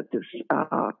talks at this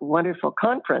wonderful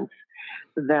conference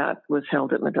that was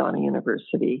held at Madonna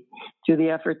University through the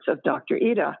efforts of Dr.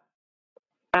 Ida.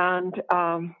 And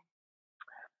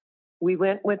we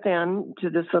went within to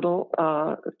this little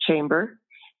chamber,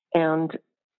 and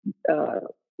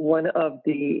one of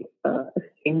the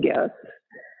esteemed guests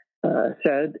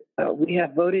said, "We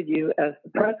have voted you as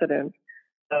the president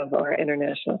of our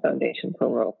International Foundation for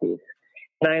World Peace."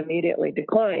 And I immediately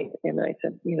declined. And I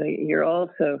said, "You're all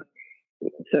so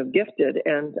gifted.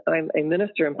 And I'm a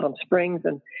minister in Palm Springs.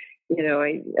 And,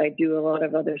 I do a lot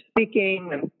of other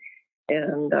speaking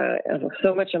and I have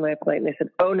so much on my plate." And they said,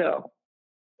 oh, no,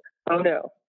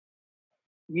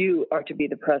 you are to be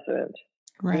the president.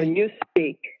 Right. When you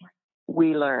speak,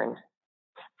 we learn.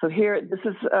 So here, this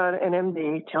is an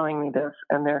MD telling me this,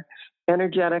 and they're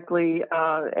energetically,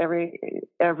 every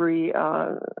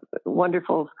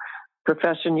wonderful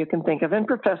profession you can think of, and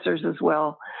professors as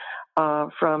well,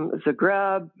 from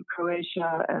Zagreb,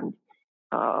 Croatia, and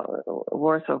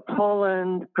Warsaw,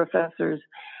 Poland, professors.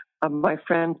 My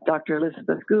friend, Dr.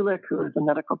 Elizabeth Gulick, who is a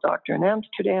medical doctor in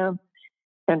Amsterdam,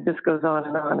 and this goes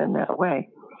on in that way.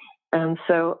 And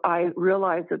so I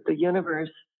realized that the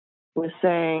universe was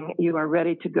saying, you are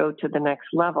ready to go to the next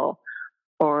level,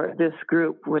 or this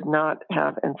group would not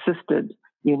have insisted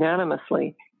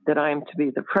unanimously that I am to be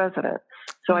the president.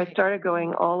 So I started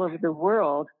going all over the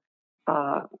world,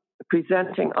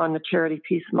 presenting on the Charity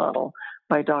Peace Model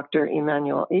by Dr.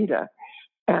 Emmanuel Ida.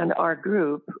 And our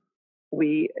group,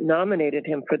 we nominated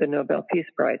him for the Nobel Peace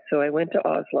Prize. So I went to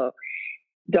Oslo.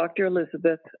 Dr.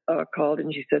 Elizabeth called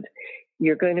and she said,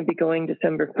 "You're going to be going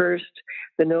December 1st.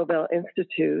 The Nobel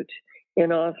Institute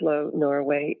in Oslo,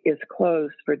 Norway, is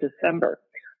closed for December."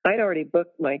 I'd already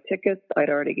booked my tickets. I'd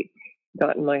already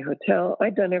gotten my hotel.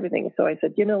 I'd done everything. So I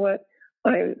said, you know what?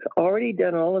 I've already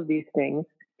done all of these things.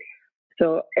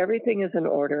 So everything is in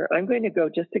order. I'm going to go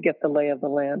just to get the lay of the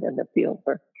land and the feel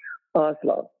for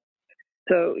Oslo.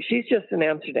 So she's just in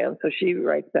Amsterdam. So she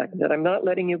writes back and said, "I'm not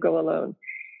letting you go alone."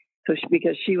 So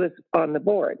because she was on the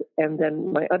board. And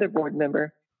then my other board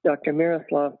member, Dr.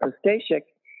 Miroslav Postashik,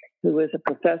 who is a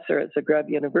professor at Zagreb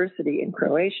University in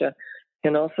Croatia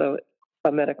and also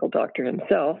a medical doctor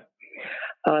himself,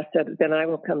 said, "Then I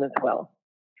will come as well."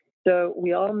 So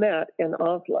we all met in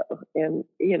Oslo, and,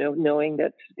 knowing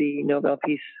that the Nobel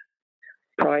Peace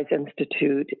Prize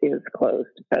Institute is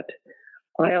closed. But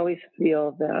I always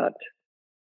feel that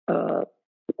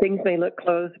things may look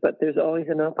closed, but there's always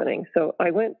an opening. So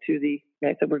I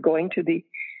said, we're going to the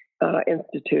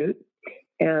Institute,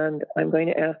 and I'm going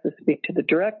to ask to speak to the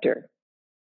director.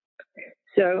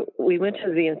 So we went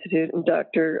to the Institute, and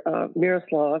Dr.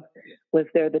 Miroslav was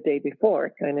there the day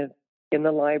before, kind of in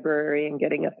the library and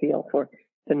getting a feel for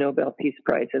the Nobel Peace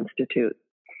Prize Institute.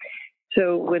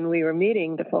 So when we were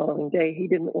meeting the following day, he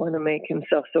didn't want to make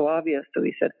himself so obvious. So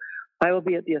he said, "I will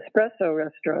be at the Espresso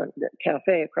restaurant,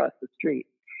 cafe across the street,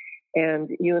 and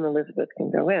you and Elizabeth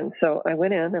can go in." So I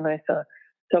went in and I saw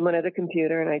someone at a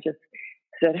computer, and I just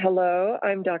said, "Hello,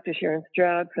 I'm Dr. Sharron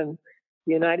Stroud from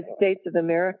the United States of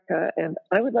America, and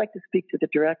I would like to speak to the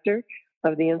director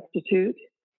of the Institute."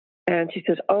 And she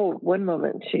says, "Oh, one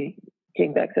moment." She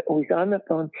came back and said, "Oh, he's on the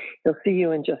phone. He'll see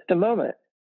you in just a moment."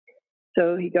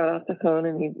 So he got off the phone,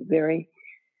 and he very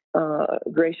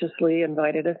graciously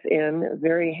invited us in, a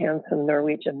very handsome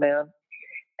Norwegian man.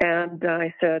 And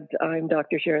I said, "I'm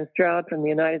Dr. Sharron Stroud from the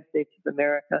United States of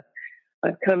America.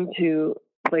 I've come to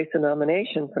place a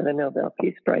nomination for the Nobel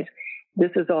Peace Prize.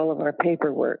 This is all of our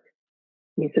paperwork."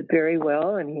 And he said, "Very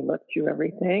well." And he looked through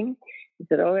everything. He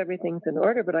said, "Oh, everything's in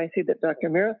order, but I see that Dr.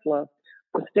 Miroslav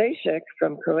Postashik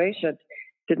from Croatia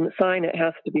didn't sign. It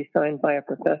has to be signed by a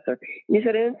professor." And he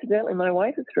said, "Incidentally, my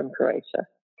wife is from Croatia."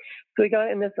 So we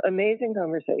got in this amazing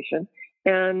conversation.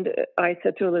 And I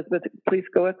said to Elizabeth, "Please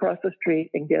go across the street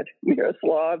and get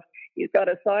Miroslav. He's got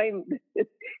to sign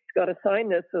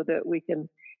this so that we can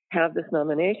have this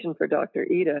nomination for Dr.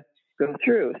 Ida go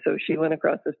through." So she went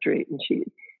across the street and she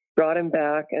brought him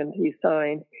back, and he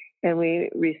signed. And we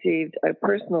received a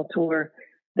personal tour.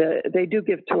 They do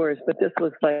give tours, but this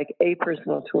was like a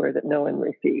personal tour that no one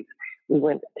receives. We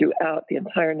went throughout the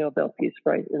entire Nobel Peace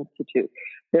Prize Institute.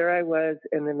 There I was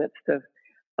in the midst of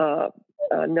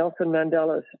Nelson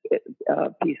Mandela's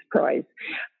Peace Prize.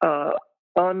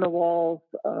 On the walls,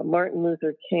 Martin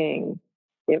Luther King.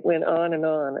 It went on and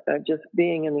on, just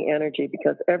being in the energy,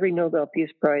 because every Nobel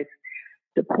Peace Prize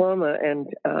diploma and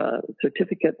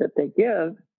certificate that they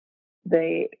give,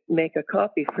 they make a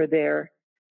copy for their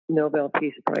Nobel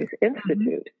Peace Prize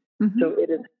Institute. Mm-hmm. So it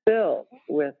is filled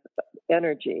with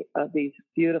energy of these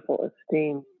beautiful,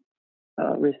 esteemed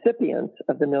recipients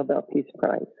of the Nobel Peace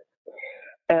Prize.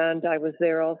 And I was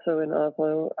there also in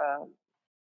Oslo.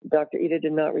 Dr. Ida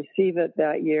did not receive it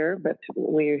that year, but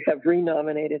we have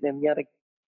renominated him yet again.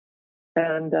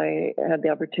 And I had the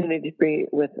opportunity to be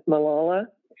with Malala,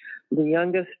 the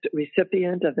youngest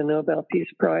recipient of the Nobel Peace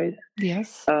Prize.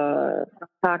 Yes. From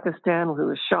Pakistan, who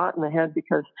was shot in the head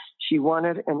because she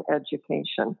wanted an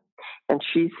education. And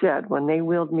she said, when they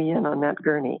wheeled me in on that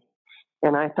gurney,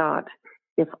 and I thought,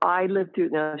 if I lived through,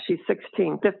 now she's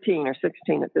 15 or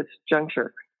 16 at this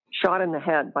juncture, shot in the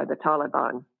head by the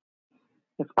Taliban.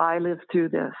 If I live through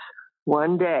this,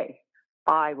 one day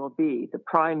I will be the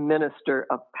Prime Minister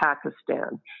of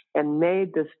Pakistan, and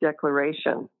made this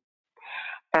declaration.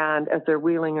 And as they're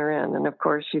wheeling her in, and of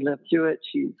course she lived through it,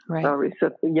 she's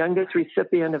the youngest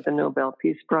recipient of the Nobel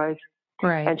Peace Prize.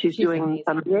 Right. And she's doing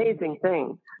amazing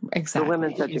things for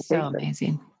women's education. So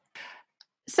amazing.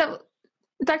 So,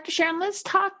 Dr. Sharron, let's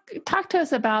talk to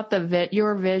us about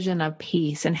your vision of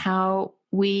peace and how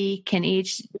what we can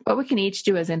each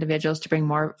do as individuals to bring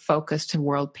more focus to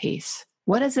world peace.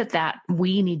 What is it that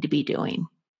we need to be doing?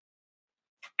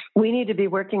 We need to be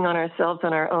working on ourselves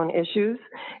and our own issues.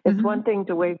 It's one thing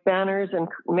to wave banners and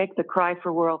make the cry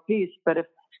for world peace, but if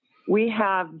we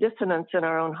have dissonance in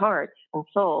our own hearts and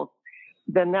souls,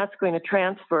 then that's going to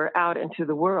transfer out into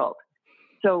the world.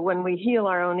 So when we heal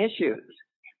our own issues,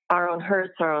 our own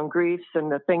hurts, our own griefs,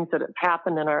 and the things that have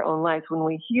happened in our own lives, when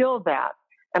we heal that,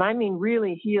 and I mean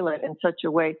really heal it in such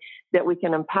a way that we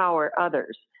can empower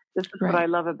others. This is what I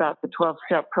love about the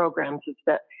 12-step programs, is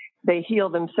that they heal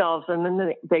themselves and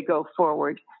then they go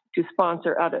forward to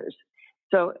sponsor others.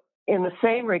 So in the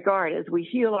same regard, as we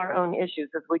heal our own issues,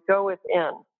 as we go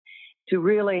within to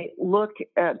really look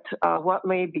at what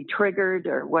may be triggered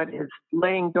or what is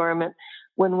laying dormant,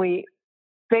 when we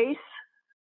face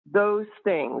those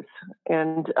things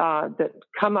and that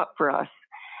come up for us,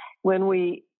 when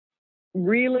we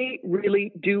really,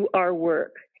 really do our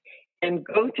work and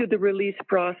go through the release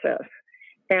process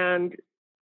and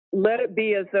let it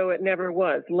be as though it never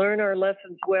was, learn our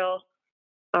lessons well,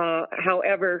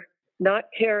 however, not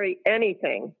carry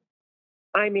anything.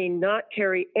 I mean, not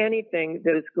carry anything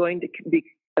that is going to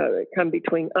come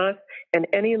between us and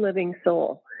any living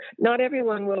soul. Not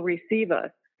everyone will receive us.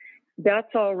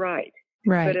 That's all right.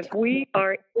 But if we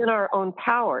are in our own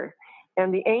power,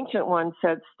 and the ancient one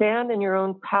said, stand in your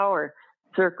own power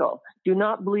circle. Do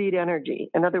not bleed energy.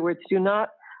 In other words, do not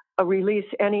release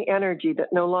any energy that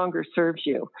no longer serves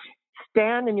you.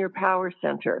 Stand in your power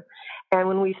center. And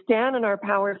when we stand in our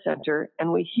power center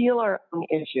and we heal our own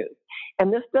issues,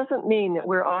 and this doesn't mean that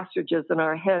we're ostriches and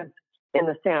our heads in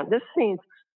the sand. This means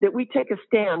that we take a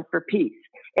stand for peace.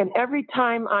 And every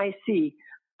time I see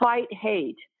fight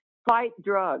hate, fight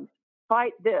drugs,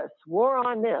 fight this, war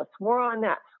on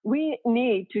that, we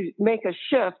need to make a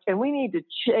shift, and we need to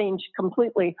change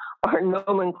completely our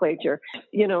nomenclature.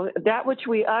 You know, that which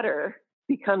we utter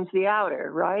becomes the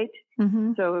outer, right?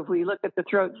 Mm-hmm. So if we look at the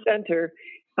throat center,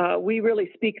 we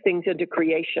really speak things into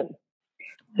creation.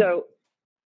 So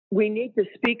we need to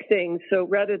speak things. So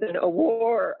rather than a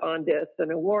war on this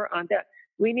and a war on that,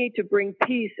 we need to bring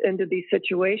peace into these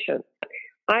situations.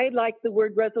 I like the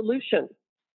word resolution.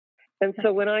 And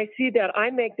so when I see that, I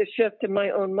make the shift in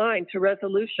my own mind to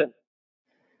resolution.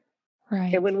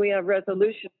 Right. And when we have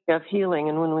resolution, we have healing.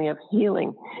 And when we have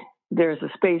healing, there's a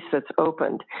space that's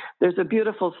opened. There's a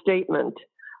beautiful statement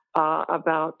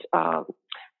about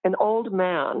an old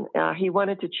man. He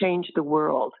wanted to change the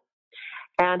world.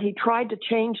 And he tried to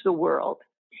change the world.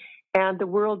 And the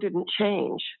world didn't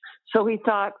change. So he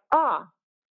thought,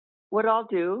 what I'll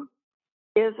do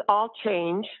is I'll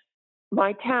change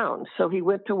my town. So he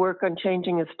went to work on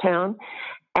changing his town,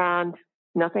 and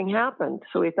nothing happened.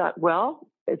 So he thought, well,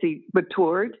 as he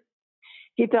matured,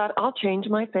 he thought, I'll change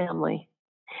my family.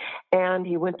 And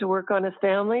he went to work on his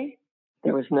family.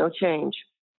 There was no change.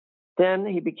 Then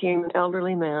he became an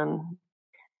elderly man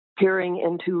peering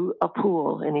into a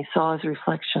pool, and he saw his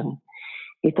reflection.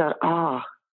 He thought,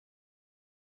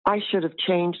 I should have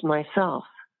changed myself.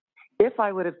 If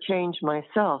I would have changed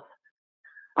myself,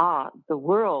 the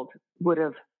world would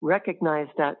have recognized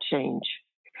that change.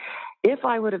 If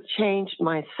I would have changed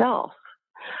myself,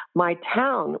 my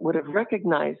town would have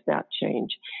recognized that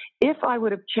change. If I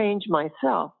would have changed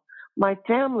myself, my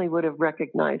family would have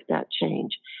recognized that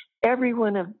change.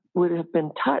 Everyone would have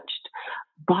been touched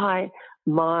by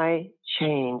my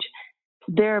change,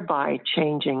 thereby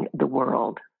changing the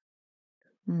world.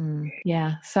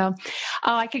 Yeah. So,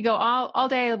 I could go all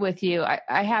day with you.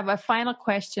 I have a final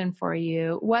question for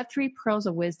you. What 3 pearls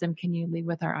of wisdom can you leave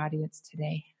with our audience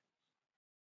today?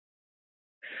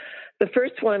 The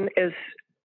first one is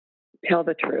tell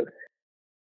the truth.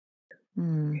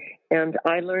 And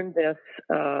I learned this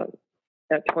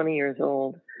at 20 years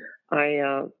old.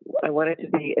 I wanted to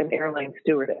be an airline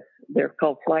stewardess. They're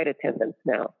called flight attendants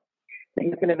now.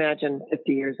 You can imagine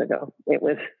 50 years ago, it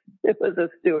was a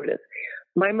stewardess.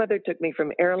 My mother took me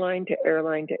from airline to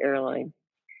airline to airline.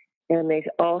 And they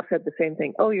all said the same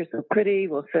thing. Oh, you're so pretty.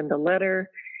 We'll send a letter.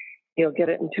 You'll get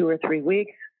it in 2 or 3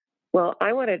 weeks. Well,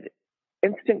 I wanted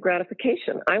instant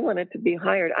gratification. I wanted to be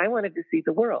hired. I wanted to see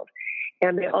the world.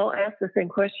 And they all asked the same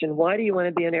question. Why do you want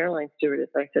to be an airline stewardess?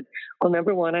 I said, well,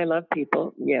 number one, I love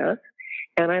people. Yes.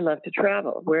 And I love to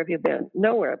travel. Where have you been?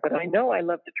 Nowhere. But I know I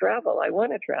love to travel. I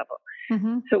want to travel.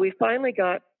 Mm-hmm. So we finally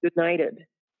got united.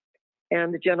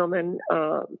 And the gentleman,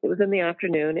 it was in the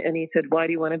afternoon, and he said, why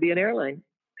do you want to be an airline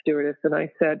stewardess? And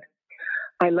I said,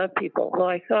 I love people. Well,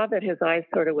 I saw that his eyes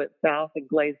sort of went south and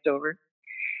glazed over.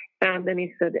 And then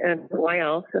he said, and why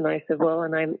else? And I said, well,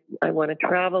 and I want to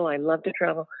travel. I love to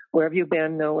travel. Where have you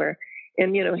been? Nowhere.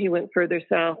 And, he went further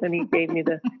south, and he gave me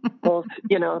the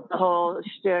whole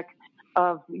shtick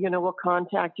of, we'll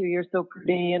contact you. You're so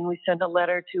pretty. And we send a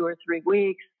letter 2 or 3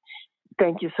 weeks.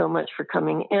 Thank you so much for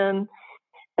coming in.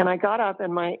 And I got up,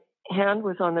 and my hand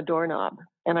was on the doorknob,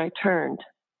 and I turned.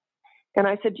 And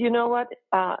I said, you know what,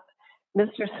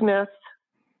 Mr. Smith,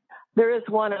 there is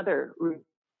one other route.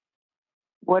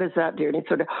 What is that, dear? And he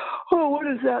said, oh, what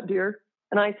is that, dear?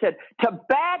 And I said, to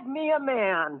bag me a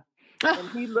man. And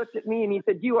he looked at me and he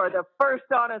said, you are the first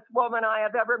honest woman I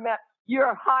have ever met.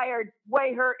 You're hired.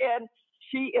 Weigh her in.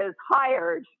 She is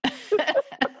hired.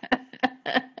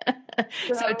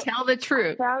 So tell the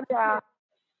truth. I found out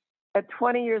at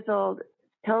 20 years old,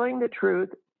 telling the truth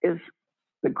is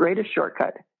the greatest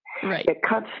shortcut. Right. It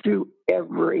cuts through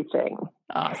everything.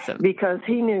 Awesome. Because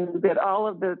he knew that all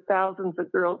of the thousands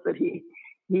of girls that he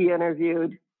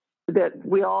interviewed, that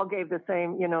we all gave the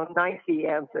same, nicey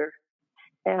answer.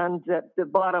 And that the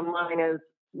bottom line is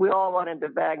we all wanted to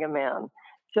bag a man.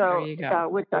 So,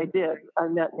 which I did. I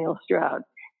met Neil Stroud.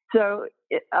 So,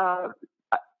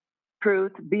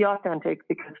 truth, be authentic,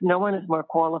 because no one is more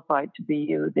qualified to be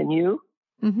you than you.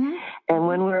 Mm-hmm. And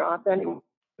when we're authentic,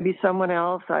 be someone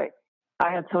else. I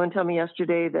had someone tell me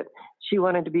yesterday that she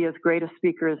wanted to be as great a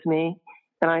speaker as me.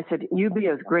 And I said, you be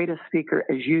as great a speaker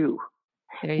as you.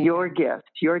 Your gift,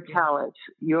 your talent,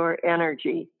 your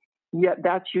energy, yet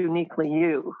that's uniquely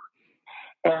you.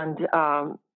 And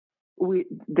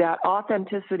that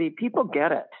authenticity, people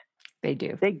get it. They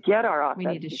do. They get our authenticity.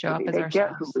 We need to show up as ourselves. They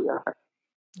get who we are.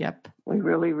 Yep. We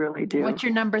really, really do. What's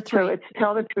your number 3? So it's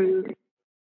tell the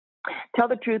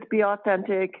truth, be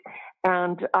authentic.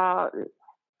 And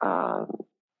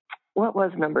what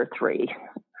was number 3?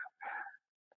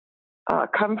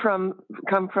 Come from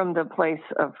the place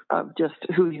of just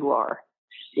who you are.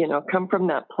 Come from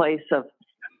that place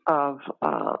of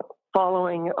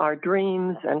following our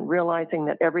dreams and realizing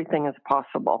that everything is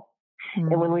possible.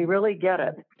 Mm-hmm. And when we really get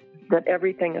it, that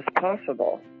everything is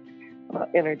possible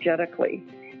energetically,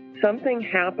 something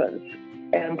happens.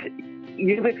 And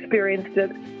you've experienced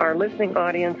it. Our listening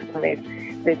audience,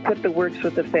 and they've put the works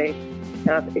with the faith,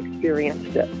 have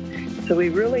experienced it. So we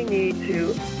really need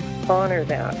to honor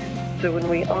that. So when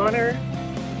we honor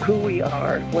who we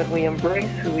are, when we embrace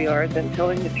who we are, then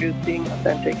telling the truth, being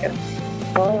authentic, and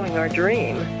following our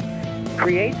dream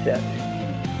creates it.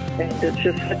 And it's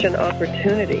just such an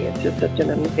opportunity. It's just such an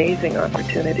amazing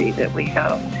opportunity that we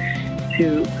have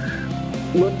to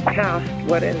look past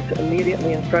what is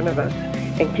immediately in front of us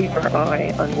and keep our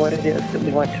eye on what it is that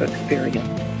we want to experience.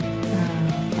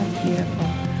 That's beautiful.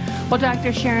 Well,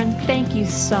 Dr. Sharron, thank you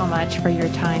so much for your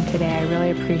time today. I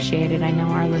really appreciate it. I know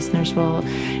our listeners will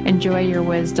enjoy your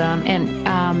wisdom. And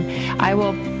I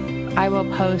will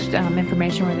post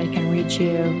information where they can reach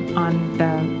you on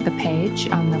the page,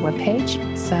 on the webpage.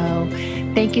 So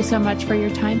thank you so much for your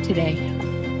time today.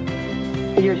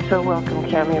 You're so welcome,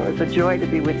 Cami. It was a joy to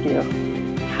be with you.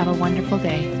 Have a wonderful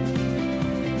day.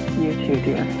 You too,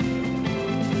 dear.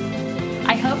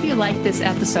 I hope you liked this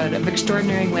episode of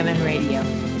Extraordinary Women Radio.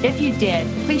 If you did,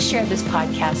 please share this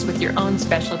podcast with your own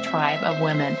special tribe of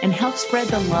women and help spread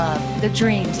the love, the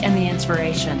dreams, and the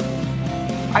inspiration.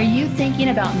 Are you thinking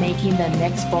about making the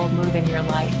next bold move in your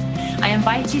life? I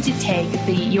invite you to take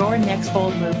the Your Next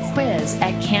Bold Move quiz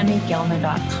at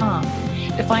CamiGilman.com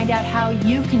to find out how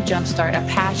you can jumpstart a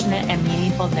passionate and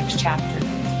meaningful next chapter.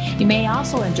 You may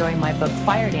also enjoy my book,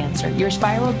 Fire Dancer, Your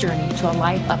Spiral Journey to a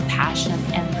Life of Passion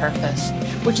and Purpose,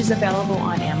 which is available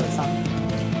on Amazon.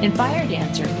 In Fire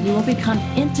Dancer, you will become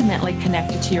intimately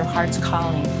connected to your heart's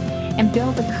calling and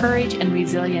build the courage and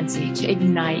resiliency to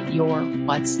ignite your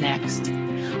what's next.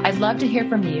 I'd love to hear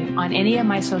from you on any of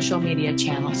my social media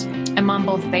channels. I'm on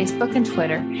both Facebook and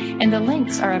Twitter, and the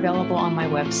links are available on my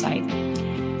website.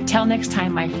 Till next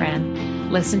time, my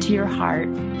friend, listen to your heart,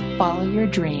 follow your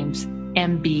dreams,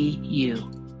 and be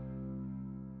you.